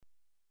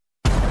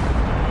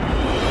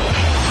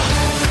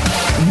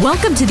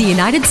Welcome to the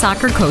United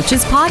Soccer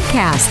Coaches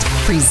Podcast,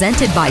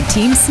 presented by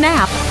Team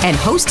Snap and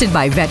hosted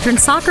by veteran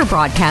soccer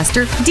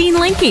broadcaster Dean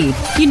Linke,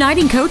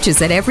 uniting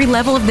coaches at every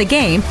level of the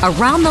game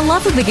around the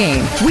love of the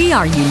game. We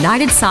are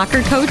United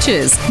Soccer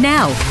Coaches.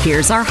 Now,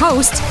 here's our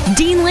host,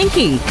 Dean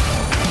Linke.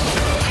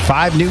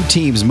 5 new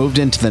teams moved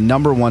into the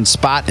number 1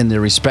 spot in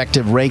their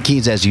respective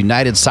rankings as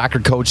United Soccer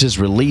Coaches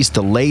released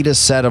the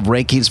latest set of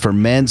rankings for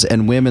men's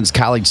and women's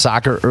college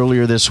soccer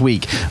earlier this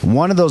week.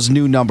 One of those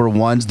new number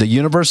 1s, the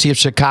University of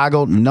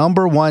Chicago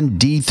number 1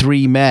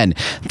 D3 men.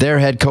 Their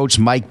head coach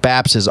Mike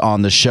Baps is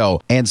on the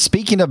show. And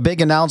speaking of big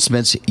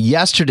announcements,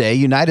 yesterday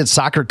United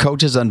Soccer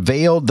Coaches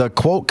unveiled the,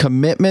 quote,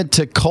 commitment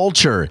to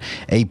culture,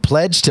 a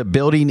pledge to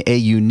building a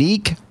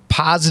unique,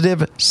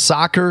 positive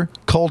soccer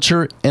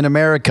culture in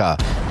America.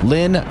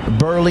 Lynn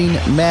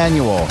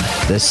Berling-Manuel,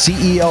 the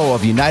CEO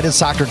of United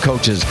Soccer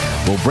Coaches,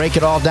 will break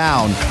it all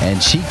down,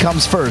 and she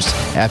comes first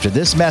after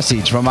this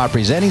message from our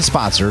presenting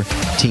sponsor,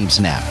 Team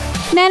Snap.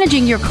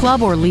 Managing your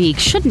club or league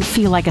shouldn't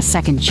feel like a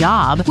second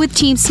job. With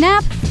Team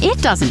Snap,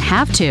 it doesn't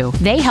have to.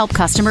 They help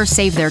customers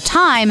save their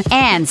time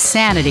and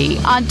sanity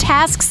on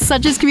tasks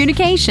such as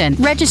communication,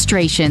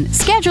 registration,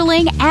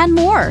 scheduling, and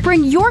more.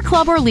 Bring your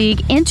club or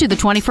league into the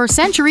 21st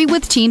century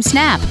with Team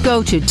Snap.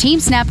 Go to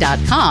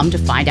teamsnap.com to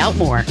find out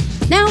more.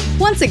 Now,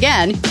 once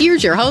again,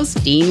 here's your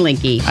host, Dean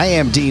Linke. I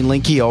am Dean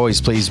Linke,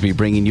 always pleased to be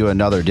bringing you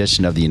another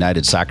edition of the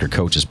United Soccer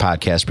Coaches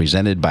Podcast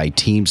presented by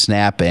Team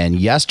Snap. And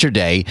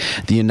yesterday,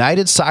 the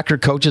United Soccer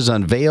Coaches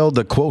unveiled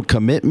the, quote,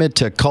 commitment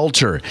to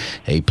culture,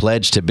 a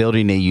pledge to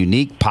building a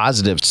unique,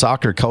 positive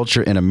soccer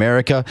culture in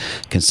America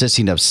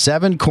consisting of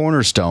 7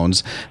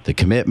 cornerstones. The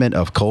commitment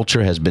of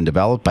culture has been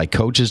developed by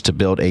coaches to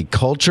build a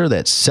culture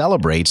that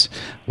celebrates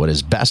what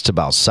is best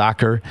about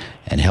soccer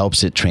and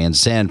helps it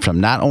transcend from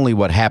not only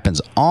what happens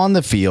on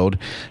the field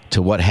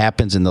to what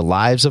happens in the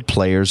lives of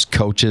players,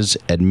 coaches,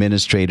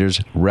 administrators,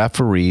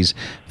 referees,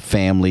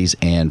 families,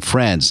 and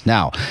friends.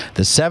 Now,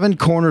 the 7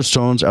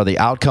 cornerstones are the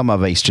outcome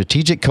of a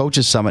strategic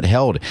coaches summit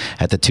held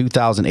at the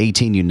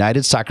 2018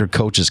 United Soccer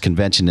Coaches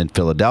Convention in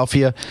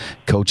Philadelphia.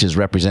 Coaches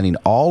representing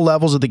all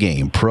levels of the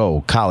game,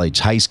 pro, college,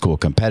 high school,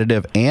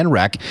 competitive, and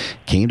rec,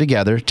 came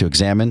together to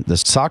examine the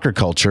soccer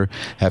culture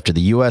after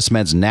the U.S.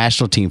 men's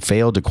national team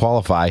failed to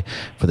qualify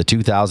for the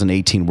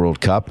 2018 World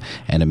Cup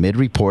and amid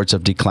reports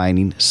of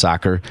declining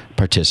soccer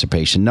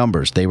participation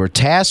numbers. They were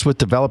tasked with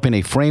developing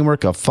a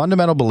framework of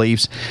fundamental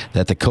beliefs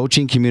that the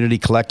coaching community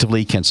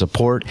collectively can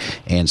support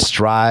and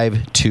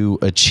strive to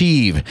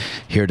achieve.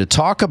 Here to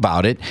talk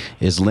about it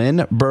is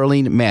Lynn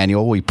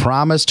Berling-Manuel. We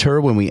promised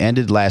her when we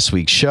ended last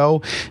week's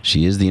show.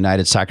 She is the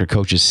United Soccer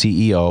Coaches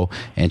CEO,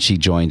 and she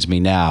joins me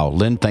now.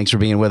 Lynn, thanks for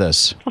being with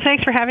us. Well,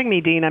 thanks for having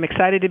me, Dean. I'm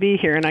excited to be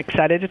here and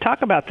excited to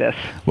talk about this.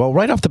 Well,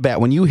 right off the bat,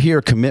 when you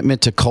hear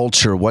commitment to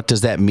culture, what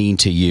does that mean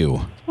to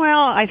you?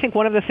 Well, I think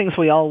one of the things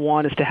we all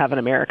want is to have an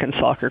American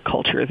soccer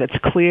culture that's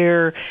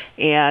clear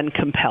and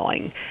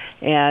compelling.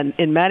 And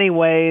in many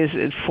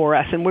ways for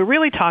us, and we're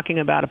really talking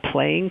about a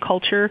playing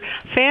culture.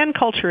 Fan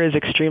culture is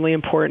extremely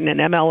important, and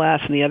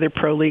MLS and the other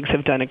pro leagues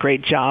have done a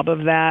great job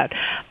of that.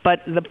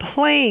 But the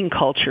playing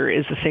culture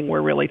is the thing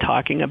we're really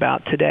talking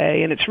about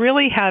today. And it's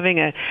really having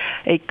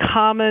a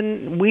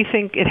common, we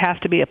think it has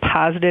to be a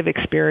positive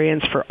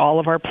experience for all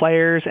of our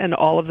players and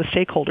all of the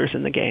stakeholders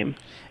in the game.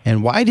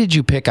 And why did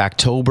you pick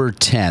October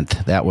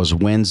 10th, that was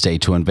Wednesday,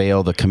 to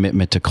unveil the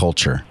commitment to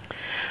culture?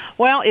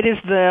 Well, it is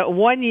the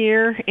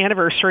 1-year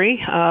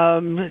anniversary.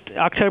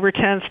 October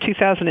 10th,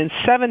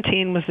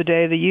 2017 was the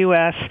day the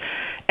U.S.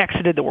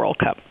 exited the World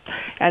Cup.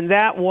 And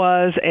that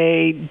was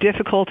a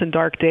difficult and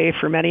dark day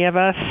for many of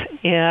us.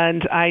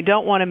 And I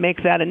don't want to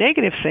make that a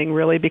negative thing,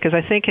 really, because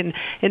I think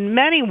in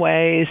many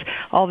ways,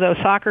 although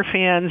soccer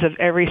fans of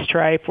every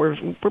stripe were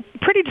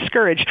pretty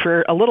discouraged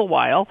for a little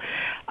while,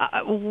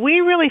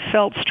 we really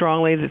felt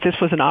strongly that this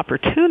was an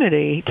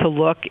opportunity to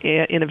look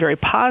in a very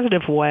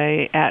positive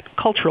way at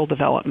cultural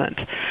development.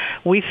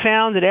 We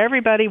found that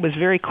everybody was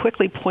very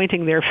quickly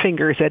pointing their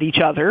fingers at each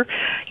other,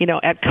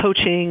 at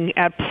coaching,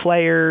 at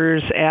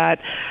players,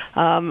 at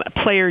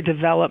player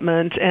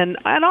development, and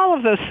all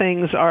of those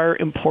things are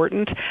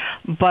important.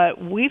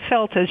 But we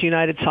felt as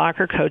United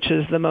Soccer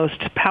Coaches the most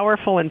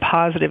powerful and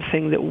positive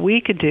thing that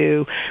we could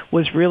do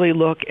was really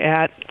look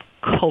at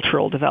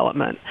cultural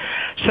development.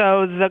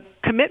 So the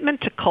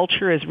commitment to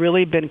culture has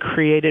really been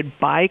created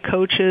by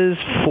coaches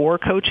for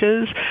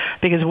coaches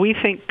because we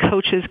think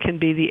coaches can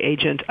be the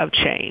agent of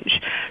change.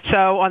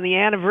 So on the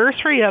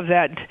anniversary of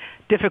that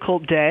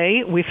difficult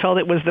day, we felt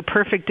it was the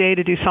perfect day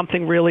to do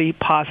something really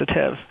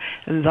positive,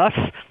 and thus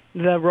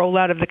the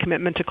rollout of the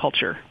commitment to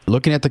culture.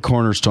 Looking at the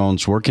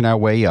cornerstones, working our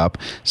way up,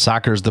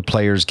 soccer is the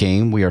player's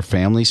game. We are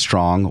family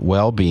strong,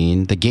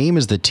 well-being. The game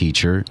is the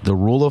teacher, the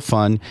rule of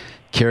fun,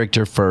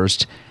 character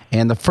first.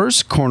 And the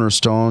first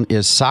cornerstone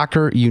is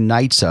soccer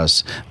unites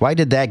us. Why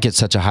did that get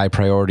such a high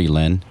priority,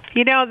 Lynn?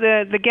 You know,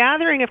 the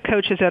gathering of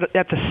coaches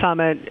at the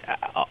summit,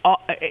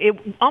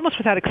 almost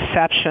without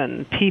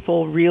exception,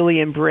 people really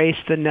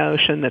embraced the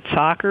notion that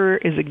soccer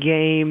is a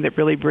game that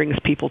really brings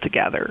people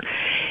together.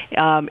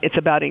 It's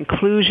about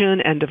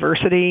inclusion and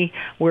diversity.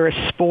 We're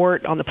a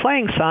sport on the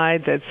playing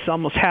side that's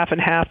almost half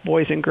and half,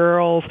 boys and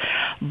girls,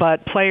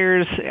 but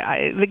players,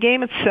 the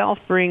game itself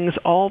brings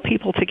all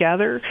people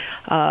together.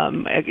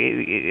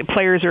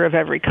 Players are of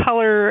every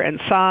color and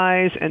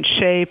size and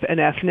shape and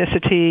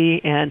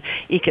ethnicity and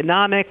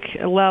economic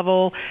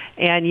level,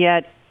 and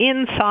yet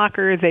in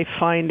soccer they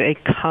find a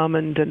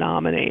common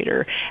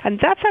denominator. And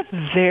that's a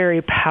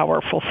very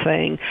powerful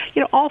thing.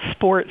 You know, all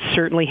sports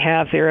certainly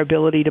have their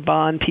ability to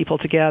bond people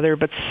together,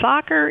 but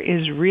soccer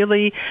is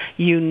really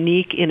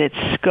unique in its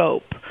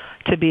scope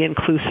to be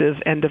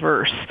inclusive and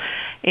diverse.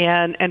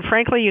 And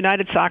frankly,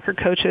 United Soccer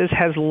Coaches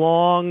has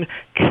long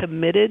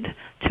committed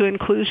to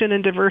inclusion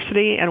and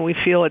diversity, and we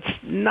feel it's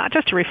not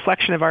just a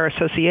reflection of our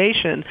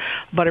association,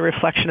 but a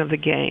reflection of the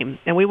game.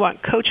 And we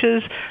want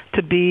coaches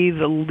to be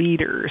the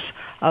leaders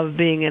of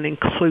being an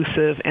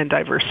inclusive and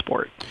diverse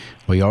sport.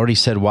 We already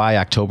said why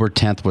October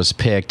 10th was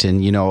picked,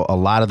 and you know, a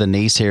lot of the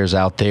naysayers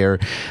out there,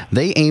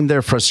 they aim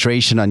their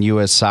frustration on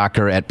U.S.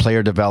 soccer at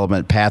player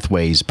development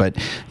pathways, but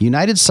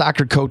United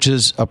Soccer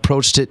Coaches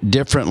approached it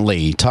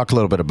differently. Talk a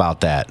little bit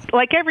about that.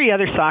 Like every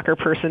other soccer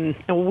person,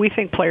 we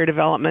think player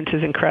development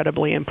is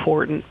incredibly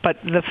important, but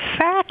the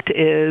fact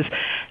is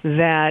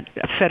that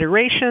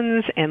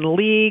federations and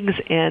leagues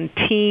and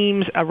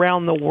teams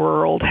around the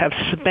world have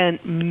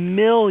spent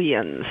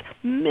millions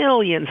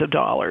of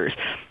dollars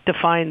to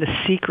find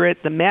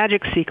the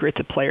magic secret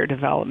to player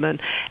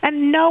development,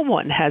 and no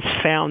one has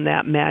found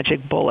that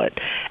magic bullet.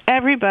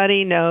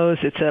 Everybody knows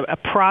it's a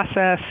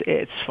process.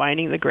 It's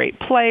finding the great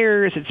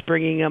players. It's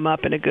bringing them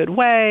up in a good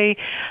way.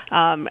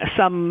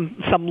 Some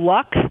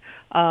luck.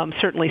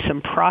 Certainly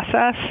some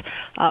process,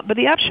 but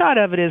the upshot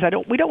of it is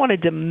we don't want to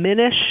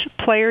diminish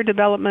player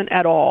development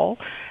at all,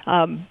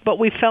 but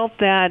we felt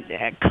that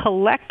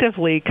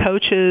collectively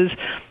coaches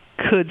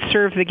could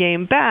serve the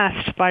game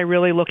best by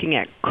really looking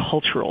at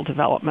cultural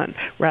development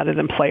rather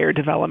than player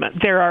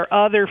development. There are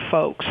other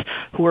folks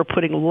who are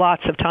putting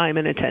lots of time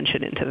and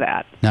attention into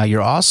that. Now,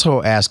 you're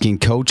also asking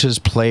coaches,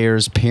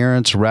 players,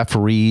 parents,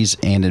 referees,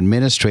 and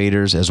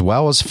administrators, as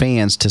well as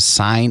fans, to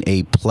sign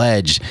a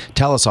pledge.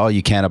 Tell us all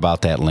you can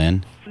about that,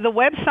 Lynn. The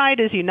website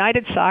is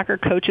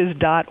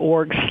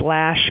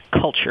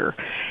unitedsoccercoaches.org/culture.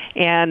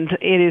 And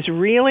it is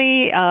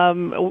really,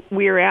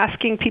 we are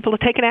asking people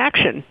to take an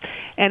action.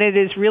 And it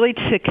is really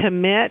to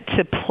commit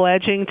to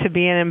pledging to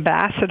be an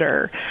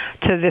ambassador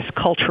to this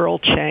cultural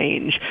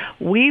change.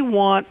 We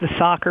want the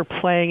soccer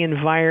playing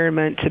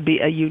environment to be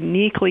a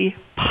uniquely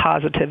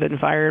positive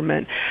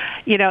environment.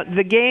 You know,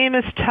 the game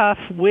is tough.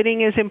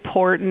 Winning is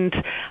important.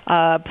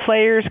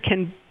 Players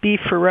can be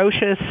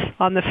ferocious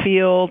on the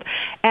field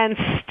and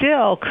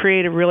still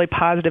create a really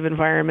positive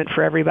environment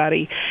for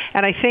everybody.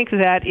 And I think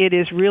that it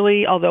is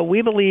really, although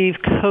we believe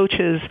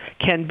coaches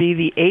can be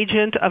the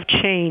agent of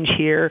change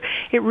here,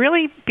 it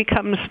really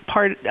becomes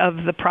part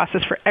of the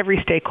process for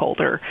every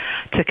stakeholder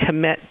to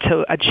commit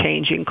to a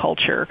changing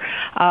culture.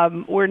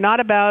 We're not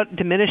about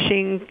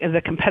diminishing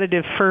the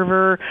competitive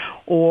fervor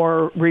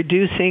or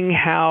reducing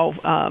how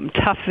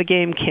tough the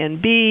game can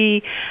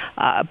be,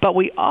 but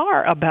we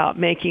are about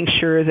making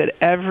sure that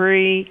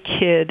every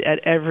kid at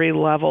every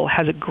level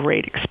has a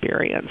great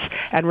experience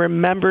and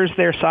remembers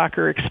their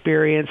soccer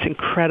experience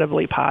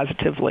incredibly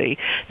positively,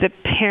 that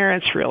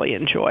parents really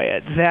enjoy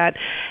it, that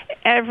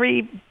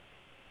every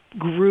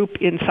group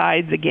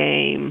inside the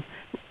game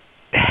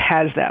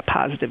has that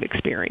positive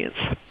experience.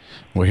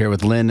 We're here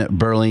with Lynn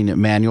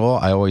Berling-Manuel.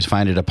 I always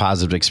find it a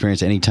positive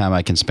experience anytime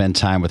I can spend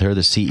time with her,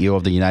 the CEO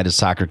of the United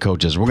Soccer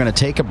Coaches. We're going to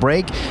take a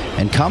break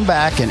and come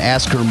back and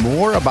ask her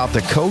more about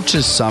the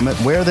Coaches Summit,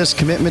 where this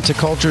commitment to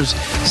culture's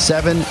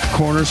 7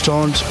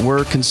 cornerstones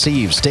were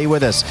conceived. Stay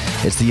with us.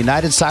 It's the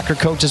United Soccer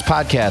Coaches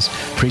podcast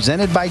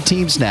presented by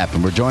Team Snap,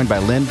 and we're joined by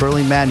Lynn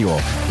Berling-Manuel,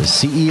 the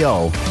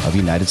CEO of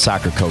United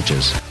Soccer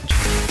Coaches.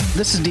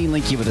 This is Dean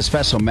Linke with a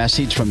special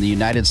message from the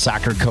United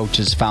Soccer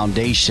Coaches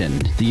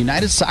Foundation. The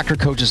United Soccer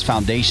Coaches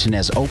Foundation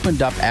has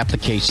opened up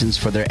applications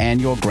for their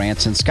annual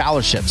grants and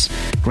scholarships.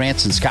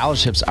 Grants and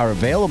scholarships are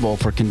available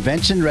for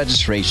convention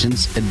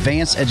registrations,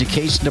 advanced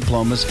education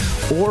diplomas,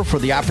 or for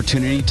the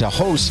opportunity to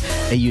host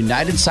a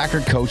United Soccer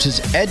Coaches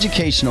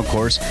educational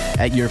course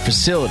at your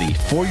facility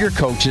for your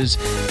coaches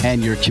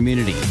and your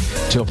community.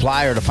 To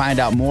apply or to find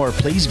out more,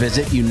 please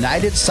visit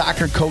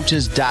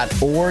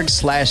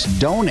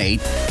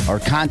unitedsoccercoaches.org/donate or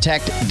contact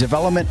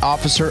Development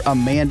Officer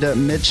Amanda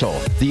Mitchell.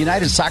 The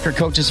United Soccer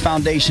Coaches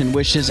Foundation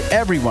wishes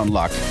everyone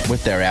luck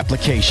with their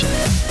application.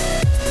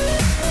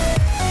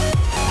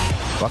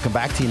 Welcome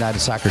back to United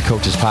Soccer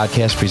Coaches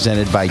Podcast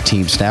presented by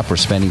Team Snap. We're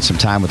spending some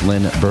time with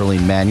Lynn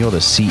Berling-Manuel, the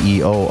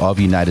CEO of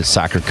United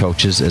Soccer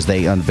Coaches, as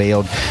they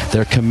unveiled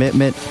their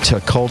commitment to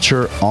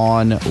culture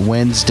on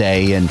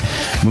Wednesday. And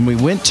when we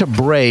went to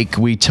break,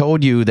 we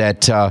told you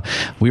that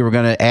we were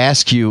going to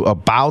ask you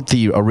about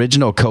the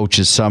original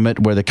Coaches Summit,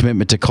 where the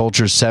commitment to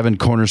culture's 7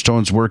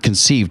 cornerstones were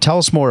conceived. Tell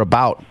us more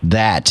about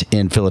that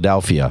in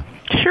Philadelphia.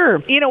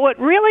 Sure. You know, what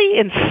really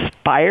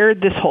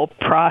inspired this whole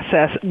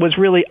process was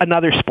really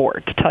another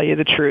sport, to tell you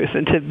the truth.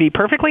 And to be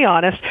perfectly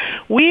honest,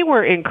 we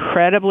were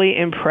incredibly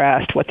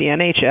impressed what the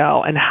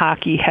NHL and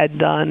hockey had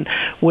done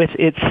with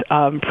its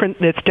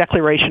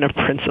declaration of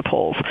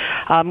principles.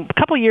 A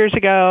couple years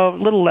ago,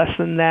 a little less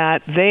than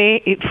that,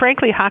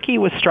 frankly, hockey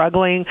was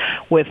struggling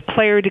with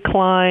player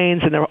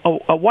declines and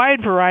a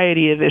wide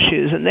variety of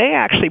issues. And they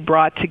actually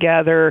brought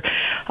together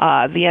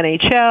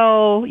the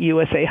NHL,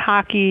 USA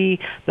Hockey,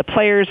 the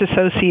Players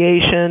Association,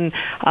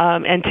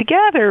 and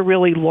together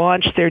really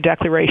launched their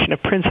Declaration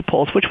of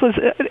Principles, which was,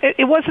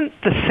 it wasn't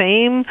the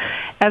same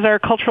as our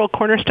cultural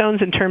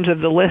cornerstones in terms of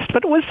the list,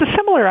 but it was a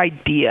similar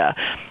idea.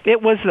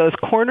 It was those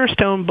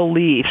cornerstone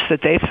beliefs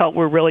that they felt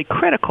were really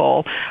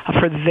critical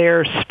for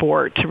their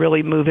sport to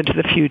really move into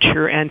the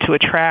future and to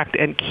attract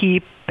and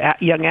keep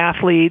young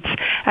athletes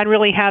and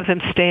really have them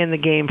stay in the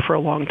game for a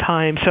long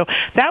time. So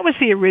that was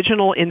the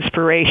original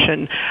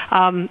inspiration.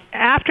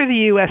 After the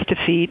U.S.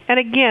 defeat, and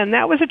again,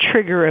 that was a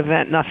trigger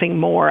event, nothing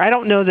more. I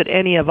don't know that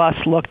any of us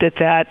looked at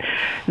that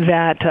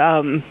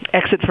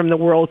exit from the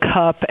World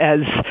Cup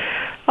as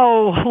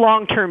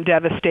long-term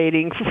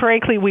devastating.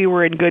 Frankly, we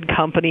were in good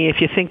company. If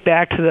you think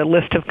back to the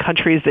list of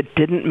countries that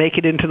didn't make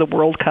it into the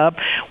World Cup,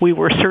 we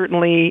were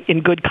certainly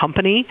in good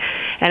company.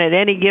 And at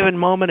any given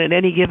moment, at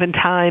any given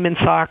time in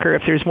soccer,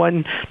 if there's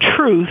one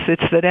truth,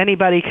 it's that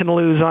anybody can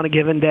lose on a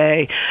given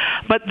day.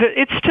 But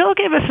it still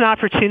gave us an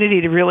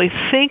opportunity to really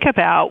think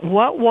about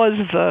what was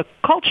the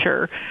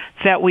culture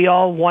that we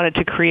all wanted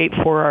to create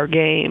for our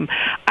game.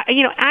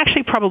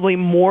 Actually probably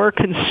more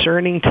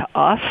concerning to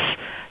us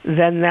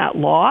than that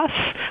loss,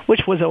 which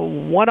was a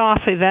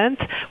one-off event,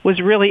 was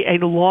really a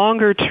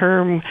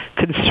longer-term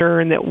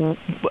concern that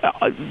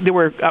there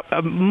were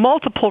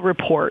multiple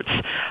reports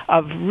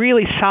of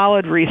really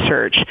solid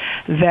research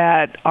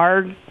that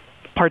our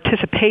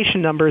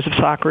participation numbers of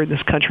soccer in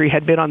this country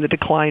had been on the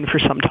decline for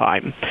some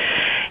time.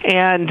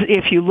 And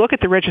if you look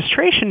at the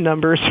registration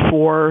numbers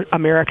for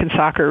American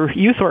soccer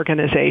youth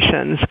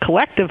organizations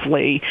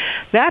collectively,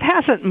 that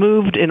hasn't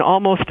moved in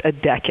almost a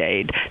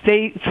decade.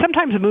 They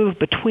sometimes move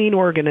between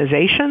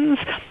organizations,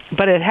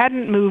 but it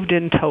hadn't moved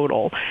in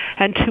total.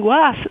 And to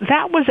us,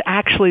 that was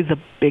actually the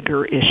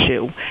bigger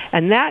issue.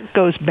 And that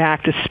goes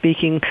back to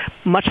speaking,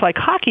 much like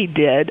hockey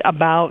did,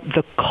 about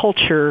the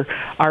culture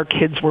our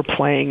kids were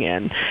playing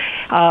in.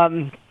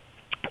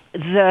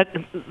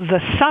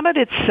 The summit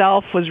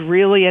itself was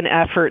really an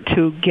effort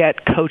to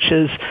get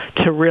coaches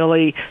to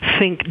really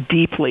think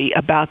deeply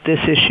about this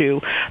issue,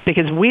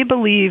 because we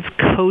believe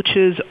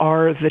coaches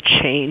are the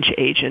change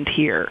agent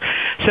here.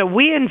 So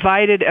we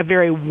invited a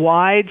very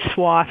wide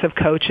swath of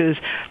coaches,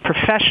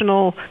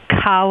 professional,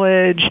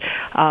 college,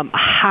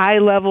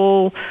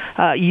 high-level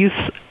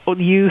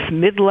youth,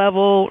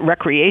 mid-level,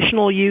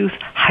 recreational youth,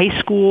 high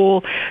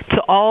school,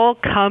 to all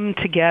come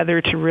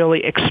together to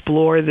really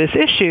explore this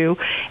issue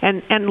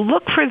and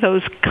look for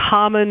those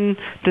common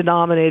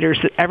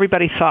denominators that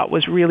everybody thought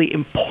was really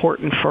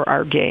important for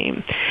our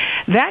game.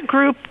 That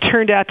group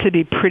turned out to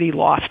be pretty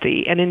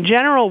lofty, and in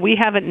general, we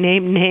haven't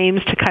named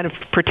names to kind of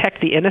protect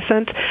the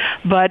innocent,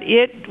 but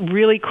it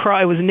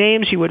was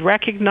names you would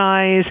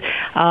recognize.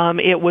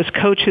 It was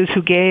coaches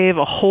who gave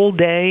a whole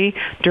day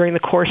during the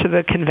course of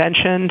the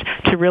convention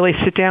to really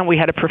sit down. We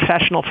had a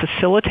professional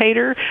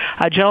facilitator,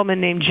 a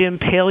gentleman named Jim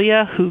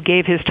Palia, who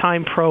gave his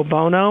time pro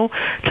bono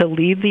to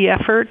lead the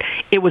effort.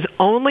 It was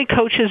only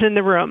coaches in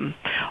the room.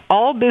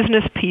 All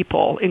business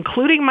people,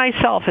 including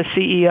myself as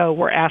CEO,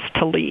 were asked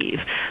to leave.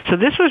 So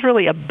this was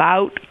really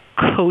about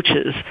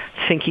coaches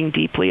thinking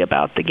deeply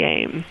about the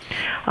game.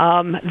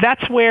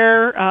 That's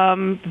where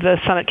the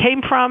summit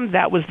came from.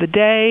 That was the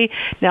day.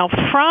 Now,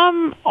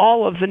 from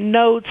all of the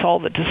notes, all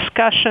the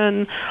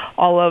discussion,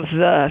 all of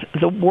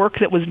the work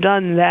that was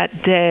done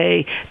that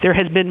day, there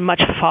has been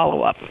much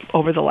follow-up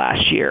over the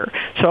last year.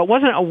 So it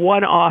wasn't a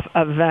one-off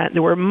event.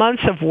 There were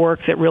months of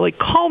work that really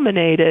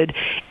culminated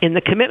in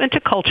the commitment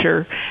to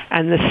culture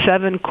and the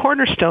 7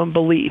 cornerstone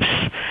beliefs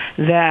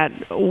that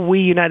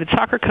we United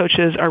Soccer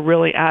Coaches are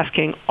really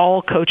asking all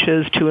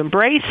coaches to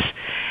embrace,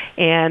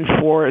 and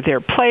for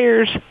their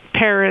players,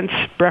 parents,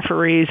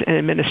 referees, and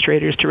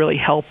administrators to really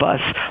help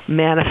us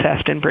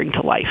manifest and bring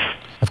to life.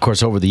 Of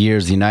course, over the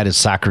years, the United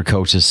Soccer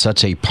Coach is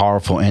such a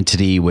powerful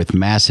entity with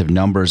massive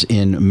numbers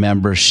in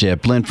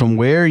membership. Lynn, from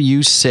where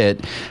you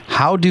sit,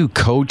 how do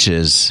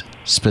coaches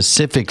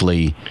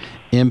specifically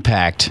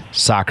impact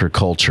soccer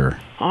culture?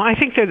 I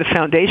think they're the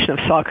foundation of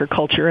soccer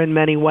culture in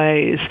many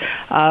ways.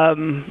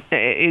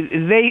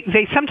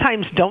 They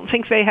sometimes don't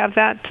think they have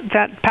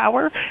that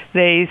power.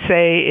 They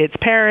say it's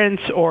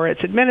parents or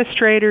it's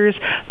administrators,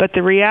 but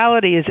the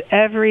reality is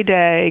every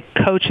day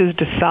coaches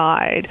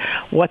decide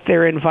what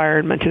their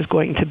environment is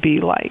going to be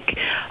like.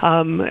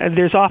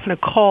 There's often a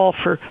call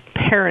for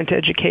parent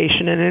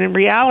education, and in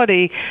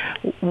reality,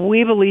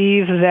 we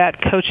believe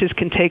that coaches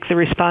can take the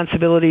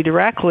responsibility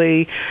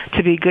directly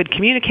to be good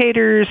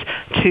communicators,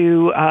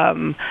 to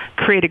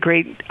create a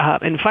great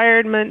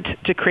environment,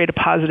 to create a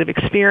positive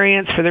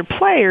experience for their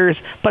players,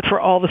 but for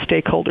all the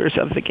stakeholders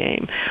of the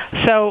game.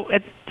 So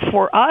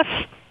for us,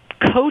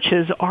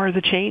 coaches are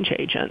the change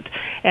agent,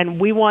 and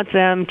we want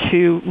them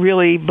to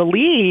really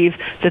believe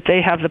that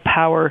they have the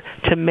power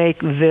to make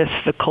this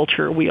the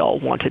culture we all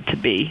want it to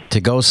be.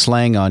 To go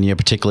slang on you,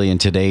 particularly in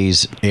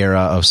today's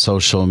era of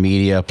social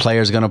media,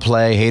 players going to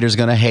play, haters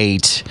going to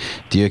hate.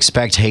 Do you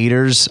expect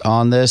haters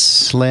on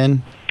this,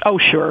 Lynn? Oh,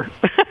 sure.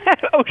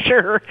 Oh,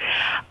 sure.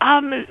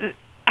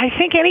 I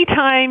think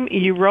anytime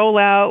you roll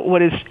out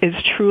what is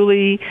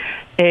truly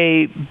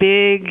a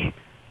big,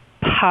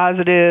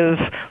 positive,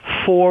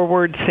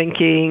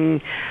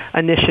 forward-thinking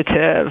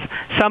initiative,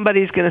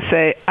 somebody's going to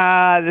say,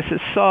 this is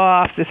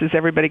soft, this is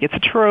everybody gets a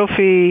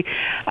trophy.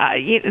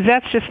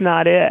 That's just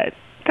not it.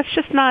 That's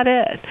just not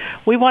it.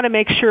 We want to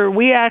make sure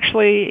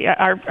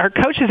our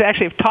coaches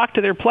actually have talked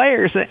to their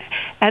players,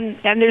 and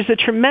there's a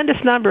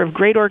tremendous number of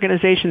great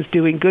organizations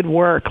doing good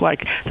work,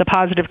 like the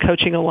Positive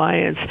Coaching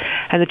Alliance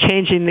and the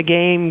Changing the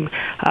Game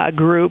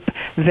group,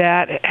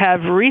 that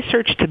have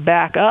research to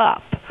back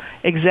up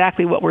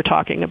exactly what we're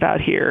talking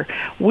about here.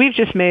 We've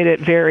just made it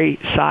very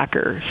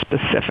soccer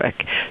specific.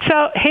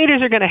 So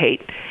haters are going to hate.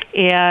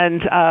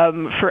 And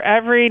for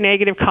every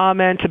negative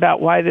comment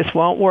about why this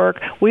won't work,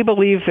 we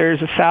believe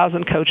there's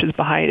 1,000 coaches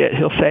behind it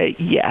who'll say,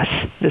 yes,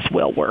 this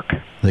will work.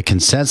 The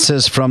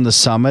consensus from the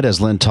summit, as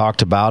Lynn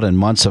talked about, and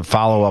months of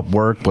follow-up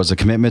work, was a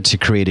commitment to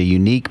create a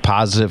unique,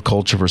 positive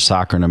culture for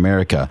soccer in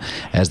America.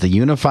 As the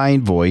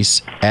unifying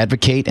voice,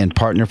 advocate, and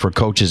partner for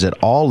coaches at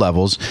all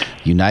levels,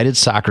 United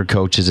Soccer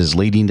Coaches is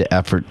leading the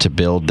effort to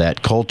build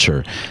that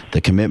culture.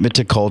 The commitment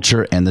to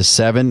culture and the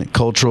 7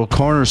 cultural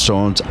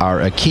cornerstones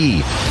are a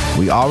key.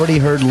 We already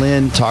heard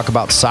Lynn talk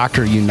about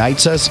Soccer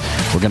Unites Us.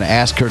 We're going to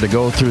ask her to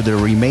go through the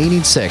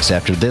remaining 6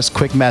 after this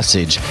quick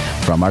message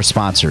from our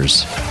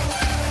sponsors.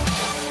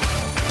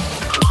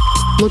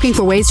 Looking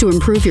for ways to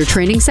improve your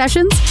training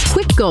sessions?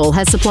 Quick Goal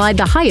has supplied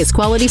the highest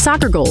quality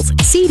soccer goals,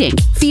 seating,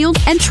 field,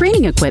 and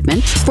training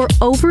equipment for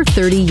over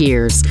 30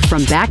 years.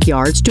 From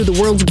backyards to the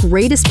world's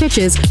greatest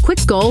pitches, Quick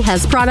Goal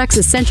has products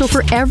essential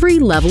for every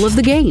level of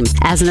the game.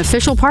 As an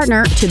official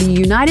partner to the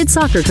United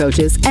Soccer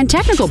Coaches and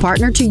technical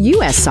partner to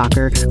U.S.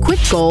 Soccer, Quick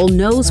Goal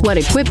knows what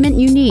equipment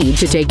you need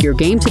to take your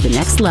game to the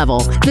next level.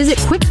 Visit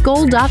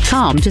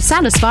quickgoal.com to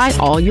satisfy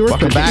all your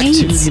equipment needs.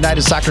 Welcome back to the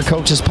United Soccer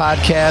Coaches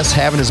podcast.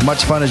 Having as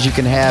much fun as you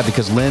can have,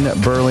 because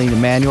Lynn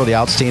Burling-Emanuel, the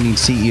outstanding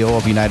CEO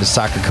of United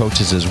Soccer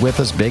Coaches, is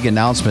with us. Big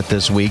announcement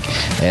this week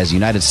as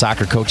United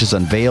Soccer Coaches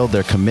unveiled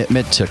their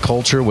commitment to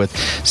culture with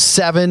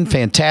 7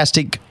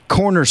 fantastic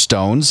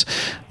cornerstones.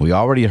 We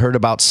already heard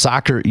about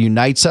Soccer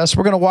Unites Us.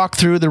 We're going to walk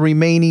through the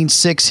remaining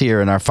 6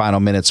 here in our final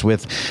minutes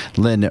with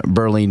Lynn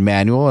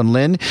Burling-Emanuel. And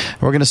Lynn,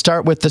 we're going to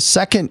start with the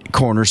second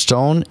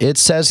cornerstone. It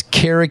says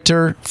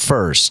character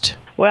first.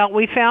 Well,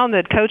 we found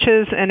that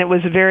coaches, and it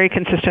was very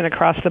consistent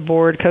across the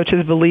board,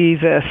 coaches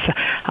believe this.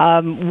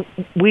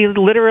 We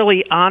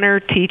literally honor,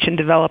 teach, and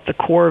develop the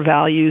core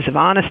values of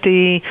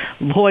honesty,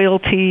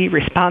 loyalty,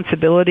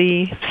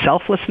 responsibility,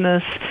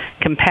 selflessness,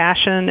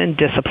 compassion, and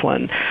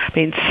discipline. I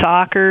mean,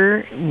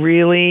 soccer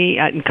really,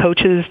 and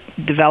coaches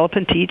develop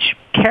and teach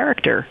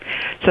character.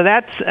 So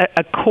that's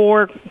a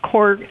core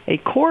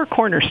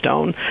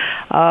cornerstone.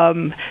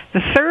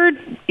 The third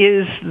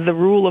is the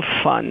rule of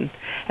fun.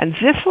 And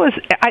this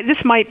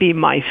might be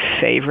my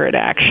favorite,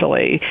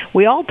 actually.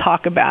 We all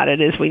talk about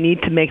it as we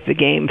need to make the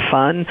game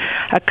fun.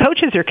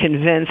 Coaches are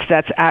convinced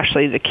that's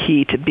actually the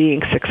key to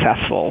being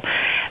successful.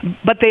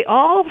 But they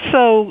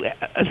also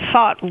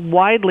thought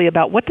widely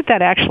about what did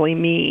that actually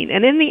mean.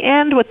 And in the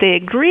end, what they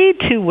agreed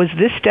to was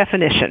this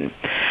definition.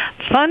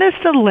 Fun is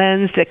the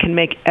lens that can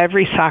make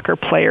every soccer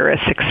player a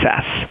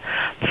success.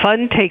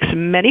 Fun takes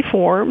many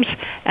forms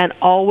and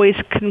always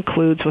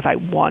concludes with, I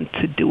want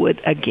to do it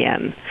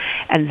again.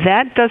 And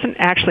that doesn't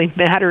actually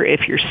matter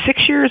if you're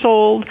 6 years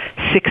old,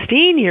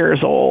 16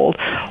 years old,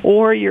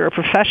 or you're a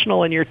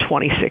professional and you're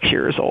 26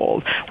 years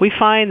old. We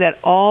find that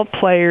all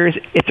players,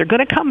 if they're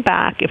going to come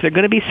back, if they're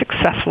going to be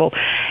successful,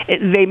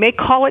 they may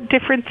call it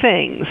different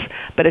things,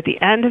 but at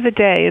the end of the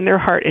day, in their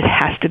heart, it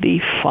has to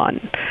be fun.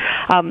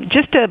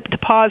 Just to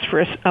pause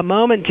for a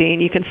moment,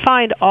 Dean, you can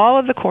find all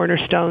of the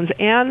cornerstones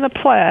and the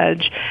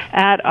pledge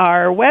at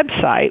our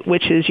website,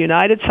 which is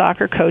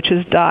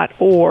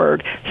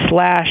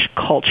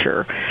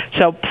unitedsoccercoaches.org/culture.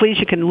 So please,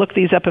 you can look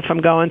these up if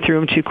I'm going through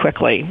them too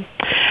quickly.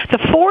 The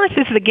fourth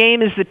is the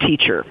game is the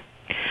teacher.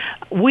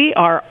 We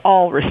are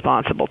all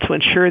responsible to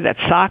ensure that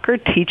soccer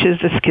teaches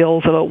the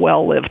skills of a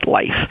well-lived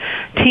life.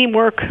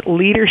 Teamwork,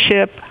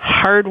 leadership,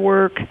 hard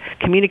work,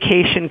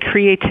 communication,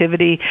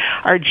 creativity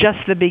are just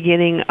the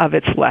beginning of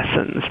its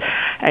lessons.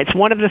 It's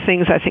one of the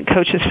things I think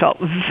coaches felt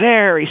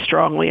very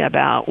strongly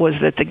about was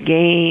that the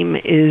game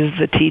is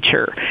the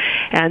teacher,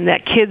 and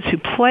that kids who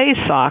play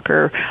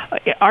soccer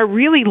are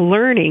really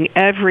learning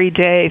every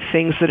day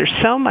things that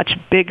are so much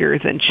bigger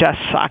than just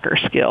soccer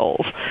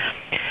skills.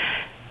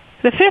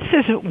 The fifth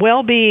is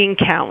well-being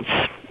counts.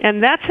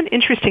 And that's an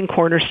interesting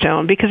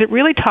cornerstone because it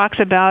really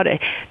talks about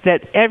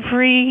that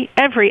every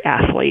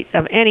athlete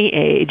of any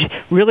age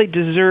really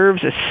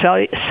deserves a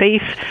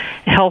safe,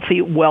 healthy,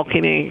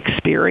 welcoming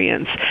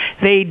experience.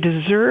 They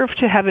deserve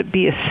to have it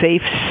be a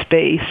safe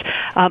space,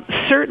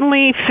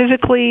 certainly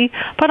physically,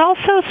 but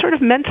also sort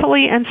of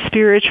mentally and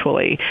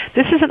spiritually.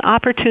 This is an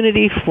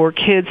opportunity for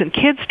kids, and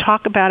kids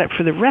talk about it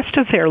for the rest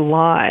of their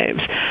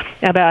lives,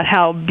 about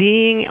how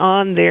being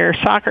on their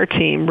soccer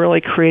team really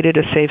created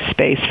a safe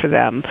space for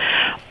them.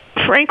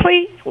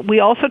 Frankly,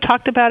 we also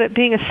talked about it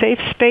being a safe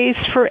space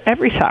for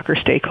every soccer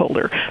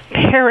stakeholder.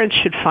 Parents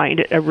should find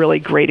it a really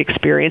great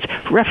experience.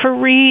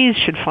 Referees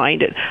should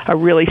find it a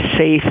really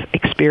safe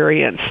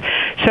experience.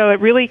 So it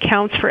really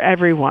counts for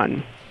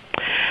everyone.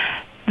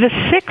 The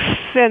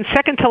sixth and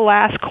second to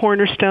last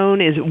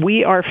cornerstone is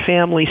we are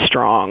family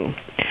strong.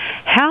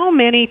 How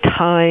many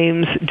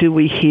times do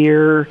we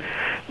hear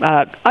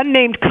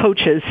unnamed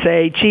coaches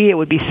say, gee, it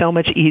would be so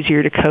much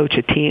easier to coach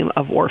a team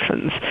of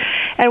orphans?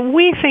 And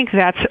we think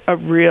that's a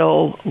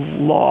real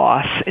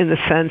loss in the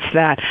sense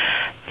that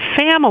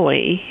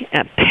family,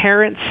 and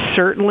parents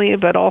certainly,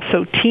 but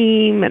also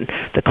team and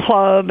the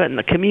club and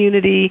the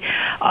community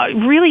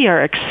really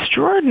are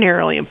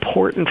extraordinarily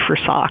important for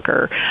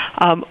soccer.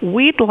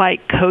 We'd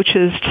like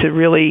coaches to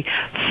really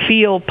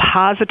feel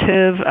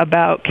positive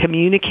about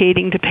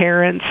communicating to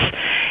parents.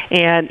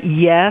 And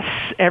yes,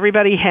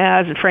 everybody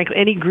has, and frankly,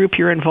 any group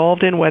you're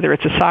involved in, whether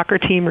it's a soccer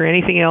team or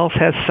anything else,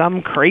 has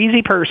some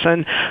crazy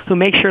person who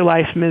makes your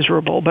life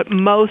miserable. But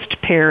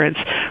most parents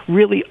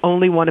really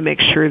only want to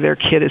make sure their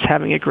kid is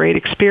having a great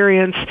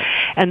experience.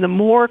 And the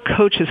more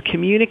coaches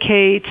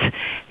communicate,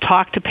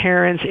 talk to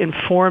parents,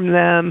 inform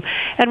them,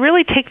 and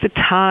really take the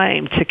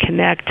time to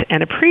connect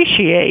and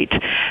appreciate,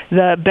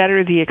 the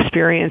better the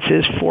experience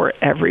is for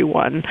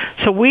everyone.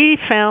 So we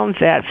found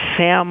that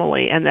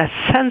family and that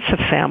sense of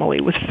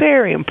family was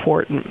very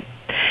important.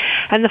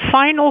 And the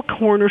final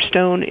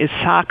cornerstone is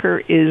soccer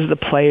is the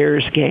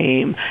player's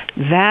game.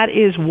 That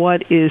is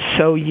what is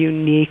so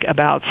unique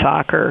about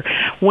soccer.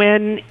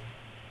 When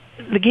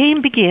the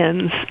game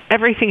begins,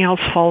 everything else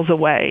falls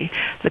away.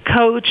 The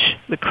coach,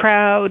 the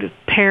crowd,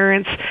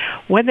 parents,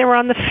 when they're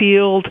on the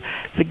field,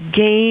 the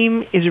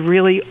game is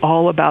really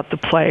all about the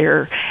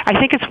player. I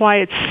think it's why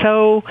it's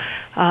so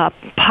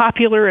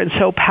popular and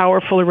so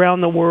powerful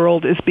around the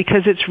world is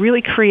because it's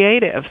really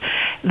creative.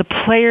 The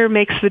player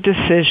makes the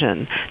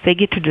decision. They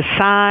get to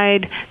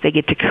decide, they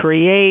get to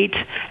create,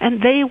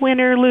 and they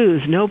win or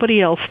lose.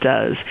 Nobody else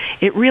does.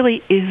 It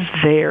really is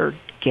their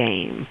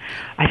game.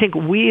 I think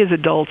we as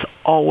adults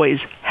always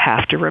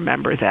have to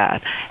remember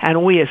that,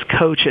 and we as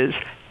coaches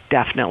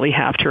definitely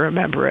have to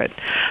remember it.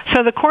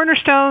 So the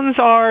cornerstones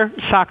are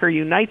soccer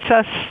unites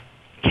us,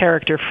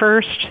 character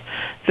first,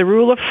 the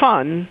rule of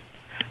fun,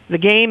 the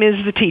game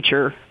is the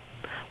teacher,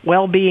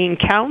 well-being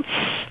counts,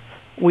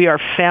 we are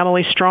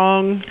family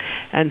strong,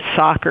 and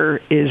soccer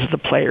is the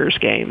player's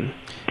game.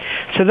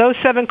 So those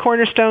 7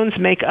 cornerstones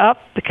make up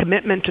the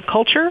commitment to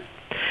culture.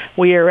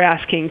 We are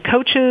asking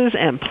coaches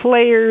and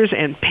players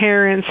and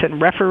parents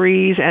and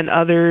referees and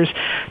others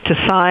to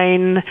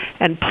sign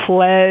and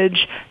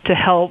pledge to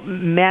help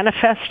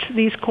manifest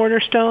these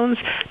cornerstones,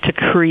 to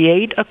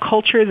create a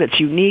culture that's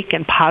unique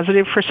and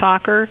positive for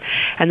soccer.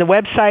 And the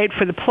website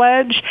for the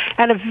pledge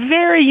and a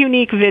very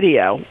unique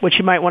video, which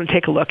you might want to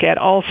take a look at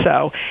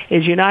also,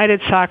 is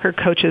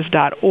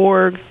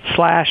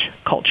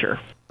unitedsoccercoaches.org/culture.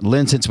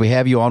 Lynn, since we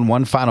have you on,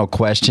 one final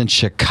question.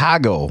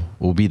 Chicago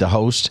will be the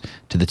host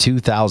to the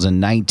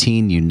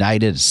 2019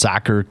 United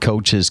Soccer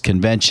Coaches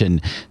Convention.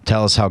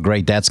 Tell us how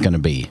great that's going to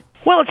be.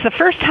 Well, it's the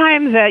first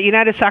time that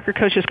United Soccer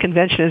Coaches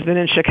Convention has been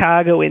in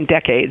Chicago in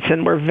decades,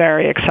 and we're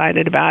very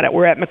excited about it.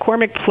 We're at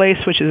McCormick Place,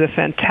 which is a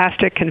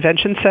fantastic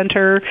convention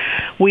center.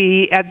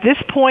 At this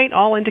point,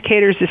 all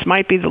indicators, this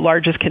might be the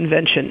largest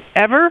convention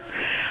ever.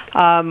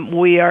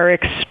 We are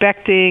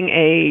expecting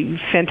a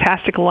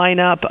fantastic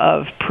lineup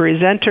of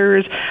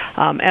presenters.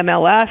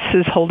 MLS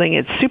is holding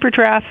its Super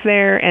Draft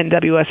there, and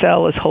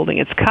WSL is holding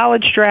its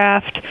College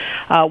Draft.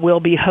 We'll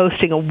be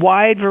hosting a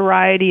wide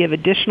variety of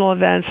additional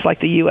events like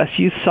the U.S.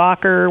 Youth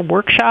Soccer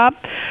Workshop.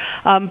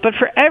 But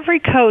for every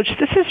coach,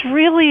 this is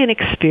really an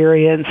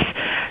experience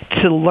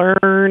to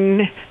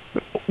learn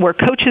where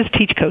coaches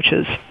teach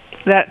coaches.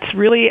 That's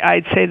really,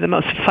 I'd say, the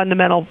most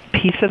fundamental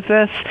piece of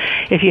this.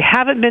 If you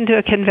haven't been to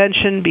a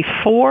convention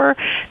before,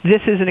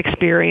 this is an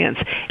experience.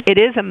 It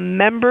is a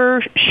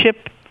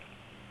membership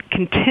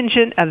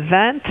contingent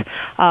event.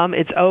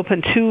 It's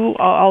open to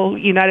all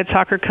United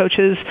Soccer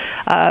Coaches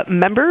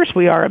members.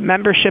 We are a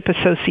membership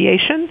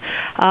association.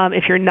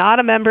 If you're not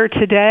a member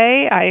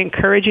today, I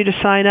encourage you to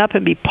sign up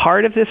and be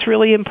part of this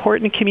really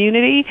important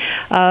community.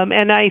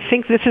 And I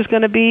think this is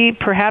going to be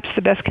perhaps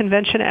the best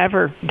convention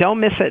ever. Don't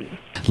miss it.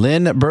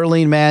 Lynn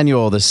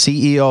Berling-Manuel, the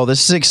CEO.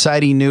 This is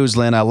exciting news,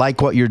 Lynn. I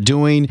like what you're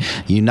doing.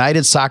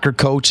 United Soccer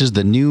Coaches,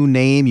 the new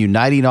name,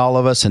 uniting all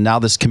of us, and now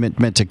this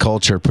commitment to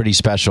culture. Pretty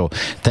special.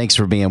 Thanks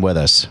for being with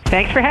us.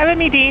 Thanks for having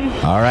me, Dean.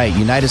 All right.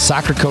 United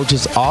Soccer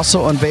Coaches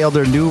also unveiled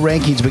their new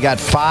rankings. We got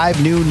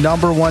 5 new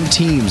number 1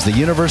 teams. The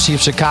University of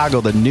Chicago,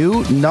 the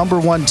new number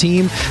 1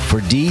 team for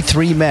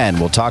D3 men.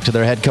 We'll talk to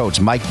their head coach,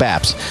 Mike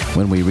Baps,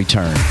 when we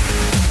return.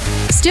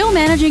 Still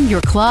managing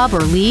your club or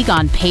league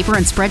on paper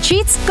and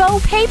spreadsheets? Go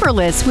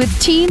paperless with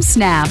Team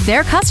Snap.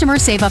 Their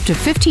customers save up to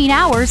 15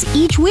 hours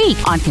each week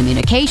on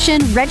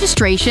communication,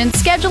 registration,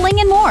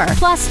 scheduling, and more.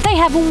 Plus, they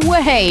have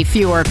way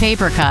fewer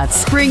paper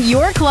cuts. Bring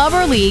your club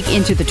or league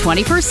into the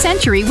 21st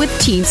century with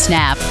Team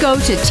Snap. Go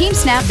to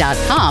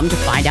teamsnap.com to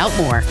find out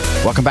more.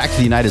 Welcome back to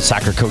the United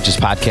Soccer Coaches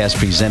podcast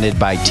presented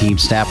by Team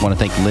Snap. I want to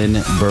thank Lynn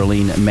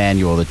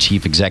Berling-Manuel, the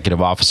Chief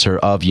Executive Officer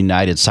of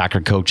United Soccer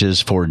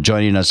Coaches, for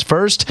joining us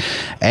first.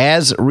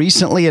 As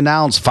recently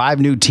announced, 5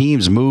 new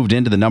teams moved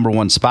into the number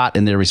 1 spot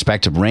in their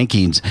respective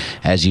rankings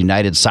as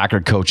United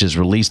Soccer Coaches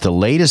released the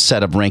latest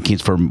set of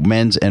rankings for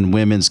men's and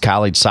women's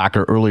college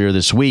soccer earlier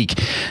this week.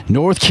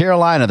 North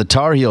Carolina, the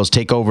Tar Heels,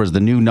 take over as the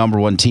new number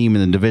 1 team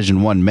in the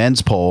Division I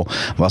men's poll,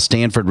 while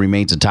Stanford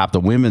remains atop the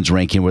women's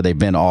ranking where they've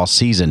been all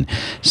season.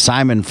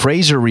 Simon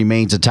Fraser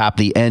remains atop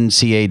the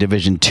NCAA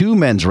Division II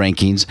men's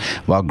rankings,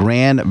 while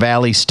Grand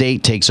Valley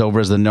State takes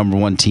over as the number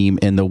 1 team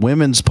in the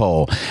women's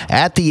poll.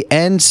 At the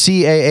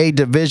NCAA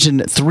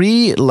Division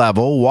III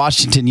level,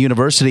 Washington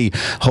University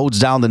holds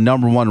down the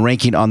number 1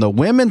 ranking on the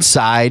women's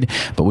side,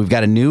 but we've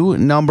got a new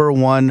number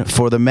 1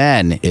 for the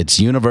men.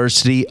 It's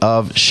University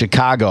of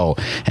Chicago.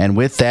 And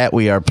with that,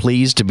 we are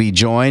pleased to be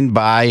joined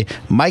by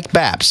Mike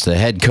Baps, the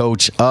head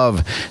coach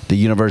of the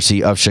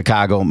University of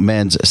Chicago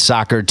men's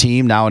soccer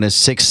team, now in his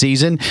 6th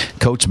season.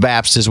 Coach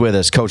Baps is with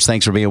us. Coach,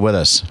 thanks for being with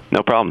us.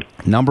 No problem.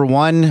 Number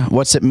 1,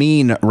 what's it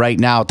mean right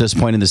now at this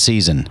point in the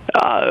season?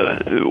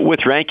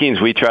 With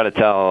rankings, we try to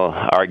tell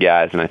our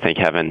guys, and I think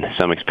having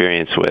some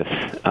experience with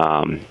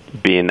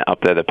being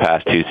up there the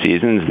past 2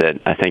 seasons,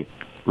 that I think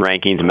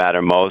rankings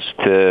matter most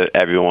to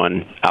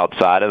everyone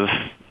outside of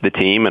the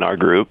team and our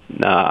group.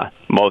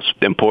 Most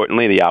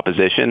importantly, the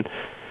opposition.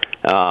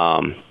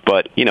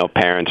 But,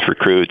 parents,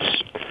 recruits,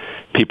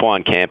 people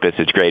on campus,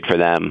 it's great for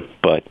them,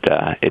 but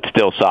it's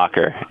still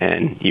soccer,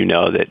 and you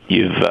know that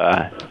you've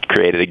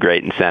created a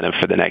great incentive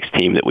for the next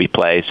team that we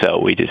play, so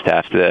we just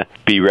have to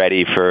be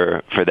ready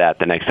for that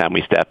the next time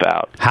we step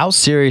out. How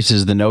serious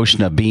is the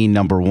notion of being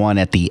number 1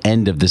 at the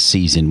end of the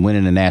season,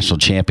 winning a national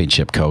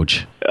championship,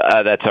 Coach?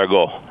 That's our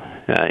goal.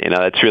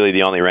 That's really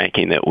the only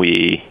ranking that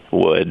we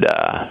would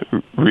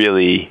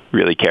really,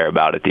 really care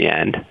about at the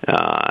end.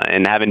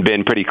 And having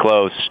been pretty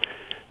close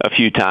a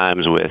few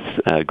times with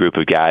a group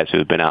of guys who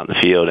have been out in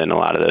the field in a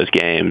lot of those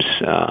games,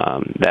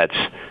 that's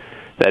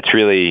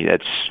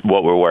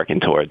what we're working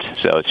towards.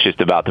 So it's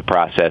just about the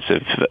process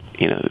of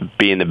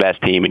being the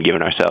best team and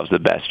giving ourselves the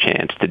best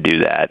chance to do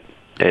that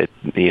at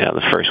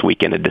the first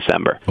weekend of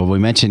December. Well, we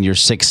mentioned your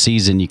 6th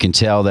season. You can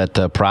tell that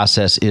the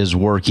process is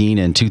working.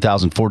 In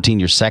 2014,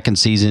 your 2nd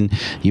season,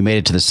 you made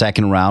it to the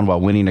 2nd round while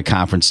winning a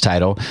conference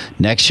title.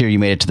 Next year, you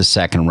made it to the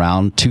 2nd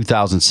round.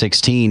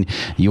 2016,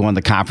 you won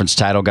the conference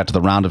title, got to the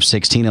round of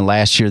 16, and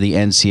last year, the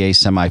NCAA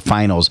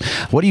semifinals.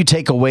 What do you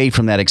take away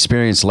from that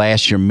experience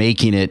last year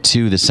making it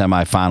to the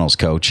semifinals,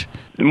 Coach?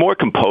 More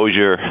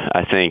composure,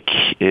 I think,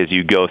 as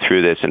you go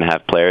through this and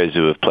have players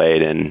who have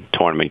played in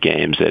tournament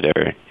games that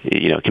are,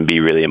 can be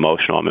really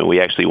emotional. I mean, we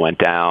actually went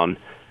down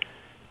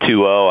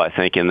 2-0, I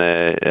think, in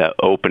the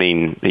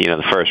opening,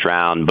 the first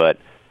round. But,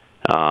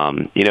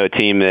 a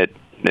team that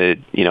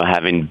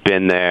having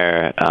been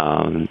there,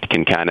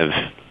 can kind of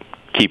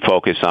keep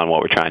focused on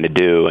what we're trying to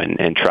do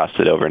and trust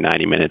that over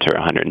 90 minutes or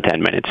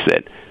 110 minutes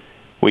that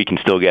we can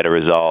still get a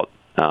result.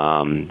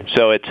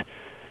 So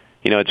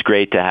it's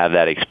great to have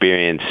that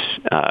experience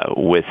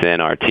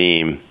within our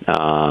team,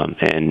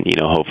 and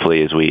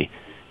hopefully as we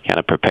kind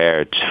of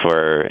prepare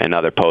for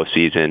another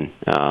postseason,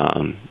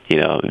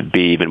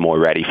 be even more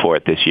ready for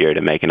it this year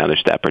to make another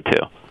step or 2.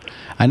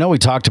 I know we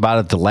talked about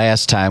it the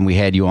last time we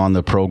had you on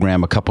the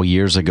program a couple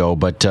years ago,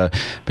 but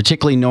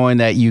particularly knowing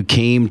that you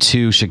came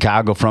to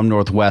Chicago from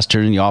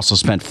Northwestern, you also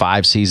spent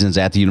 5 seasons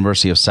at the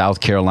University of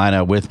South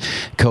Carolina with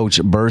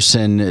Coach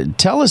Burson.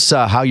 Tell us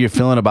how you're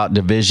feeling about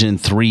Division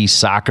III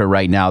soccer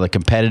right now, the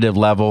competitive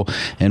level,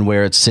 and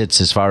where it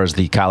sits as far as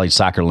the college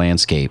soccer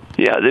landscape.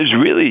 Yeah, there's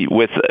really,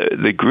 with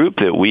the group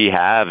that we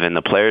have and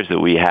the players that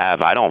we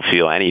have, I don't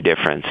feel any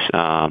difference.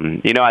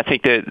 I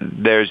think that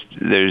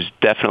there's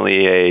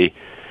definitely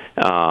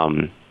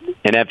an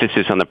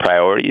emphasis on the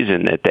priorities,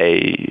 and that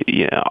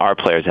our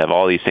players have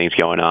all these things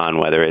going on,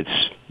 whether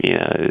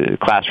it's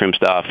classroom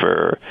stuff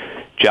or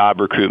job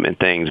recruitment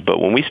things. But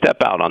when we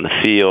step out on the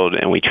field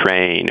and we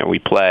train or we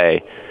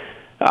play,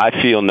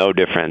 I feel no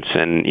difference.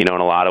 And, in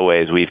a lot of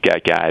ways, we've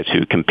got guys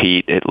who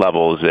compete at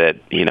levels that,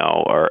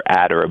 are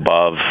at or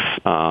above,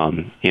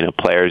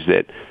 players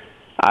that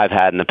I've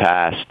had in the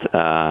past.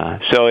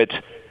 So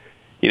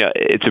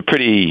it's a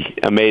pretty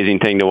amazing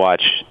thing to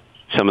watch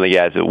some of the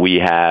guys that we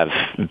have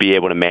be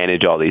able to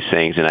manage all these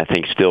things, and I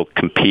think still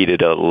compete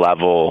at a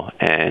level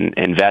and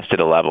invest at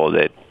a level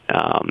that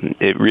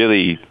it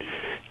really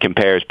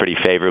compares pretty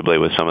favorably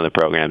with some of the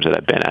programs that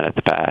I've been at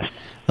the past.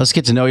 Let's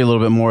get to know you a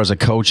little bit more as a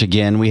coach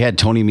again. We had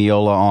Tony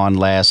Meola on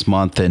last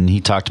month, and he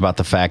talked about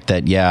the fact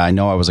that, I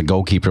know I was a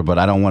goalkeeper, but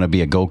I don't want to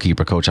be a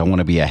goalkeeper coach. I want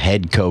to be a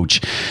head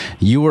coach.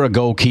 You were a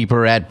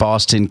goalkeeper at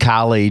Boston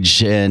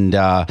College, and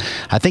I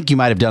think you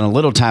might have done a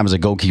little time as a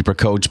goalkeeper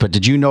coach, but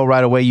did you know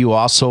right away you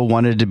also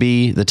wanted to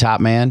be the top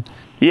man?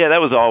 Yeah,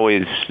 that was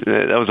always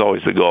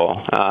the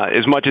goal.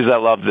 As much as I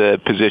love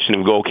the position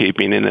of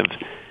goalkeeping and have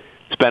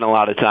spent a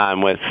lot of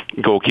time with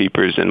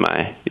goalkeepers in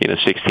my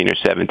 16 or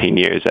 17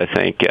 years, I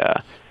think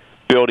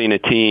building a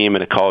team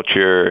and a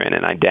culture and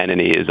an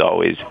identity has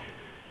always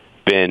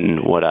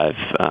been what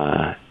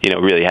I've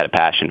really had a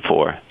passion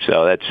for.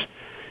 So that's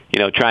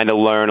trying to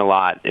learn a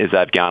lot as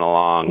I've gone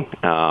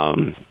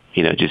along.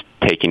 Just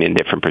taking in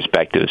different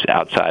perspectives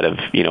outside of,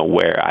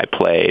 where I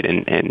played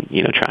and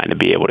trying to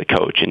be able to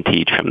coach and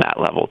teach from that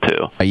level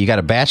too. You got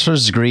a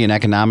bachelor's degree in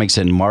economics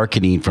and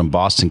marketing from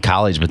Boston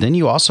College, but then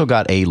you also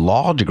got a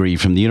law degree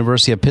from the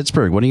University of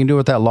Pittsburgh. What are you going to do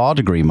with that law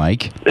degree,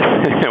 Mike?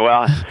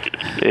 Well,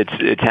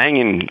 it's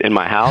hanging in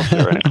my house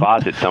or in a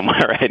closet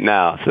somewhere right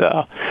now.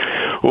 So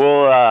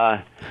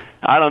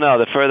I don't know.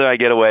 The further I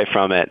get away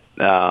from it,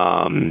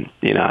 I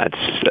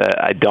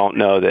don't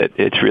know that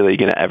it's really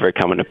going to ever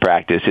come into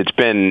practice. It's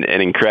been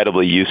an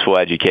incredibly useful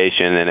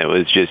education, and it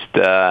was just,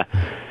 I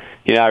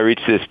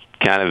reached this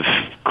kind of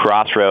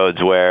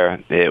crossroads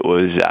where it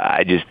was,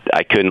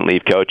 I couldn't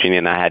leave coaching,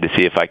 and I had to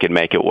see if I could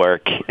make it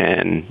work.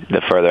 And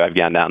the further I've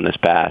gone down this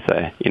path,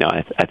 I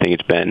think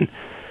it's been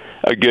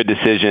a good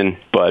decision.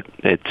 But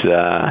it's,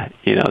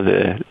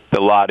 the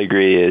law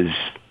degree is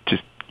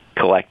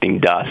collecting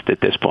dust at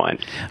this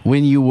point.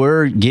 When you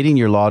were getting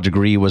your law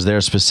degree, was there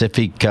a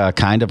specific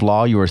kind of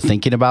law you were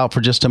thinking about for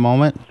just a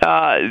moment?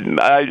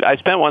 I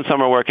spent one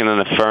summer working in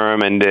a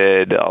firm and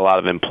did a lot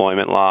of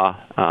employment law.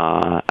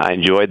 I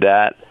enjoyed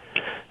that.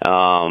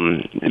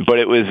 But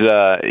it was,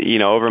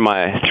 over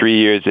my 3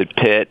 years at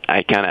Pitt,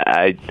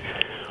 I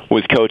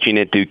was coaching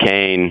at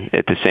Duquesne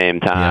at the same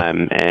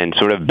time, and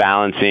sort of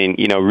balancing,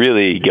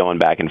 really going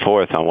back and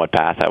forth on what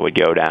path I would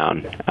go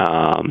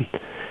down.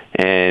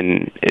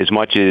 And as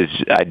much as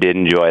I did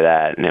enjoy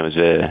that, and it was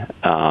a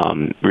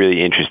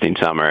really interesting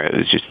summer, it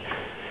was just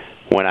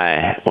when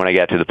I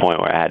got to the point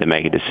where I had to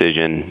make a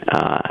decision,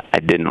 I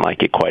didn't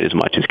like it quite as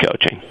much as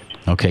coaching.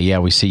 Okay, yeah,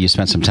 we see you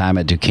spent some time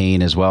at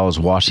Duquesne as well as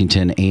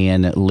Washington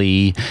and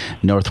Lee,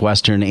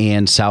 Northwestern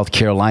and South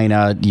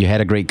Carolina. You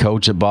had a great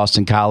coach at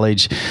Boston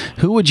College.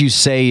 Who would you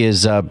say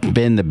has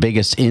been the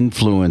biggest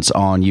influence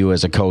on you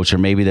as a coach, or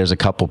maybe there's a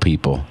couple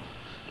people?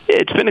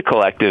 It's been a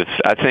collective.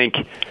 I think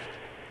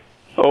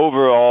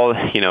overall,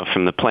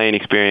 from the playing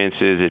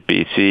experiences at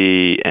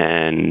BC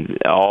and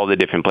all the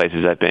different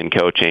places I've been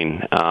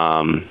coaching,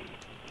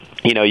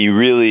 you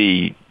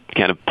really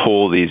kind of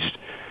pull these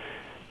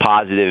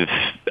positive,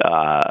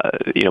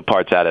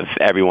 parts out of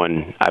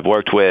everyone I've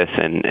worked with,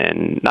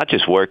 and not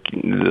just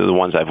the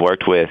ones I've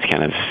worked with,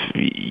 kind of,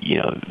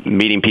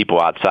 meeting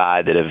people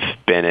outside that have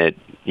been at,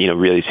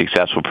 really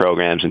successful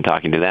programs and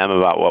talking to them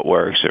about what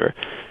works, or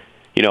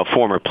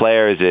former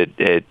players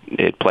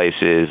at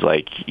places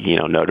like,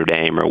 Notre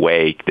Dame or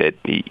Wake that,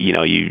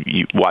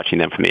 you watching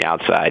them from the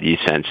outside, you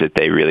sense that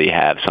they really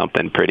have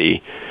something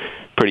pretty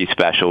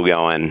special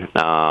going.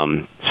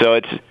 So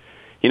it's,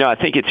 I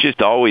think it's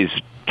just always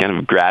kind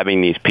of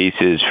grabbing these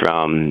pieces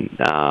from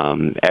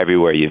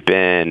everywhere you've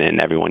been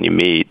and everyone you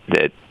meet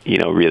that,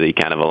 really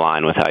kind of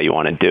align with how you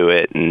want to do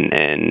it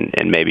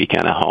and maybe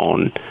kind of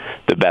hone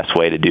the best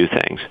way to do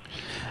things.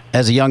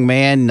 As a young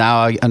man, now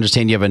I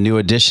understand you have a new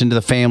addition to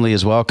the family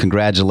as well.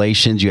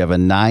 Congratulations. You have a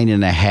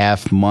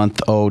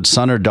 9.5-month-old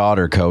son or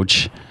daughter,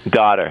 Coach?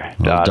 Daughter.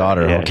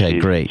 Daughter. Yeah, okay,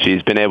 great.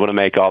 She's been able to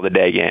make all the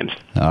day games.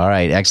 All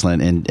right,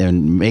 excellent.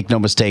 And make no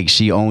mistake,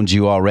 she owns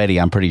you already,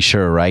 I'm pretty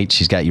sure, right?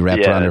 She's got you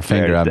wrapped around her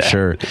finger, I'm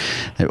sure.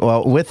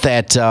 Well, with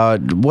that,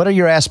 what are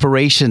your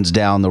aspirations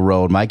down the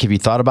road, Mike? Have you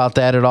thought about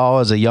that at all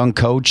as a young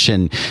coach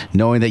and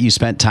knowing that you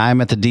spent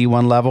time at the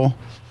D1 level?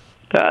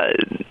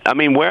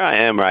 Where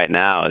I am right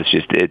now is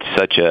just it's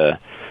such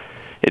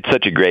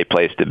a great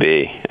place to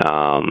be.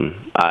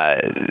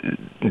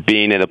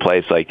 Being in a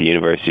place like the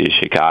University of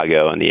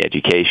Chicago and the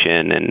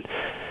education and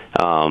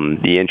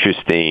the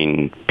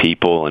interesting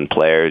people and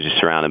players you're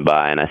surrounded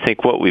by, and I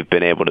think what we've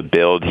been able to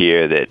build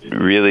here that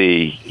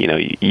really,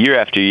 year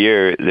after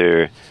year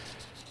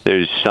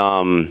there's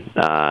some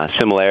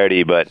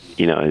similarity, but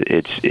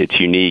it's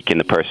unique in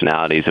the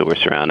personalities that we're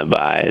surrounded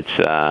by.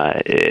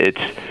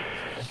 It's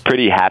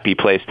pretty happy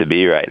place to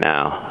be right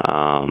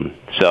now.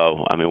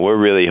 So, we're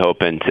really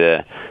hoping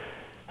to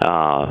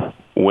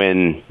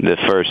win the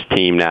first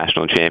team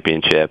national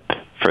championship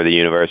for the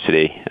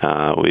university.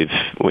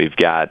 We've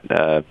got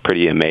a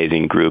pretty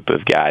amazing group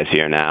of guys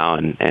here now,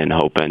 and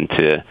hoping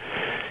to,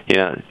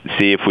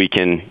 see if we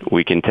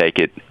can take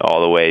it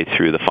all the way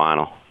through the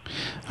final.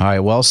 All right,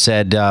 well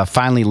said.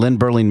 Finally, Lynn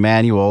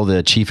Berling-Manuel,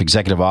 the Chief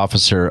Executive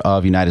Officer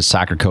of United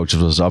Soccer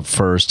Coaches, was up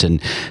first. And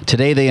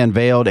today they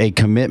unveiled a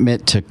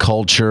commitment to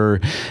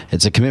culture.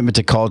 It's a commitment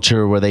to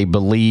culture where they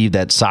believe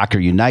that soccer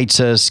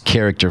unites us,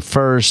 character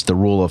first, the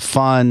rule of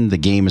fun, the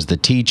game is the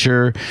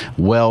teacher,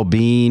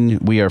 well-being,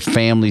 we are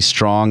family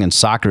strong, and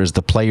soccer is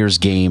the player's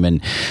game.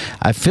 And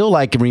I feel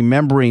like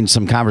remembering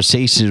some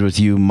conversations with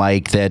you,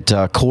 Mike,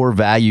 that core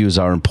values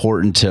are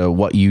important to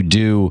what you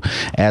do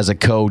as a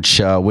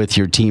coach with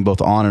your team, both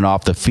on and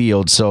off the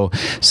field. So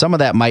some of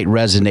that might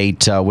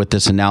resonate with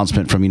this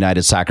announcement from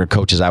United Soccer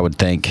Coaches, I would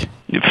think.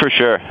 For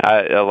sure.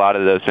 A lot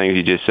of those things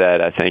you just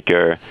said, I think,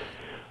 are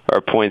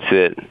points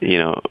that,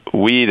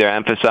 we either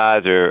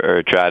emphasize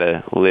or try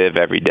to live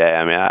every day.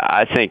 I mean,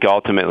 I think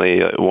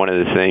ultimately one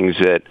of the things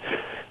that,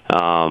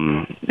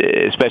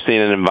 especially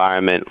in an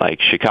environment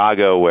like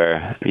Chicago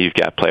where you've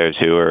got players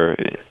who are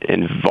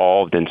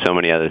involved in so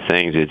many other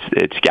things,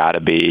 it's got to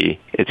be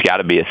a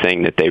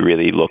thing that they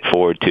really look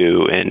forward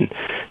to and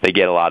they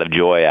get a lot of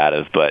joy out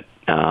of. But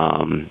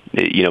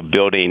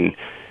building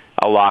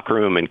a locker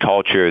room and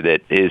culture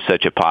that is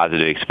such a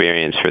positive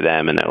experience for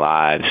them in their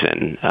lives,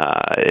 and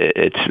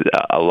it's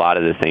a lot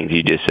of the things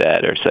you just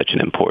said are such an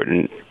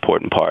important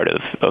part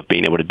of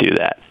being able to do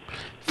that.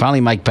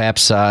 Finally, Mike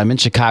Papps, I'm in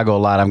Chicago a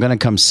lot. I'm going to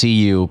come see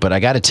you, but I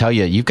got to tell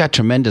you, you've got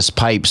tremendous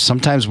pipes.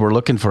 Sometimes we're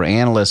looking for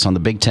analysts on the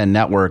Big Ten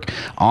Network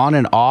on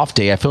and off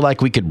day. I feel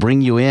like we could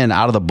bring you in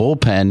out of the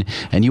bullpen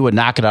and you would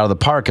knock it out of the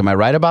park. Am I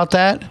right about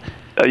that?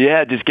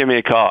 Yeah, just give me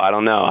a call. I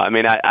don't know. I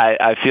mean,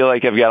 I feel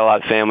like I've got a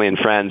lot of family and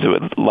friends who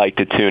would like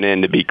to tune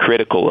in to be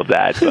critical of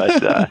that,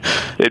 but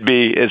it'd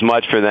be as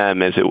much for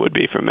them as it would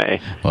be for me.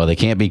 Well, they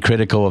can't be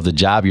critical of the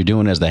job you're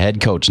doing as the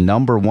head coach,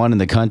 #1 in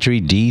the country,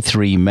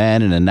 D3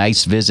 men, and a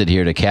nice visit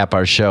here to cap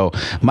our show.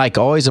 Mike,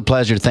 always a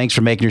pleasure. Thanks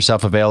for making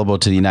yourself available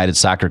to the United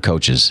Soccer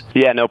Coaches.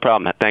 Yeah, no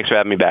problem. Thanks for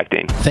having me back,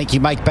 Dean. Thank you,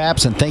 Mike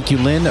Papps, and thank you,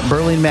 Lynn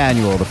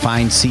Berling-Manuel, the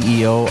fine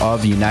CEO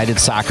of United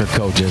Soccer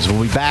Coaches.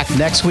 We'll be back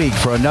next week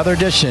for another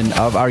edition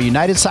of our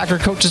United Soccer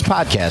Coaches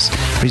podcast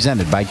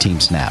presented by Team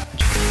Snap.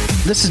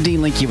 This is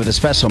Dean Linke with a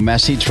special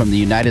message from the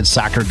United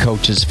Soccer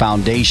Coaches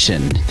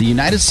Foundation. The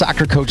United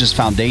Soccer Coaches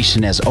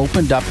Foundation has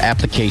opened up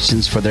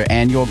applications for their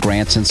annual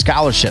grants and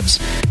scholarships.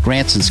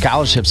 Grants and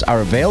scholarships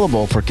are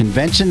available for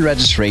convention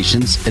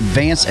registrations,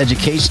 advanced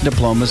education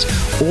diplomas,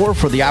 or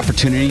for the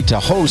opportunity to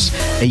host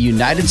a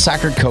United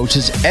Soccer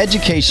Coaches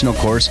educational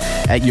course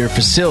at your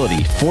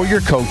facility for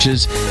your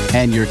coaches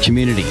and your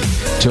community.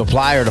 To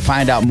apply or to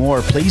find out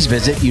more, please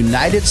visit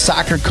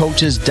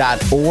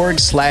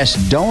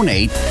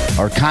unitedsoccercoaches.org/donate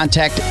or contact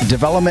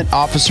Development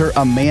Officer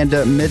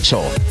Amanda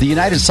Mitchell. The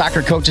United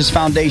Soccer Coaches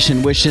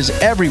Foundation wishes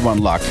everyone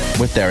luck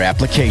with their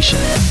application.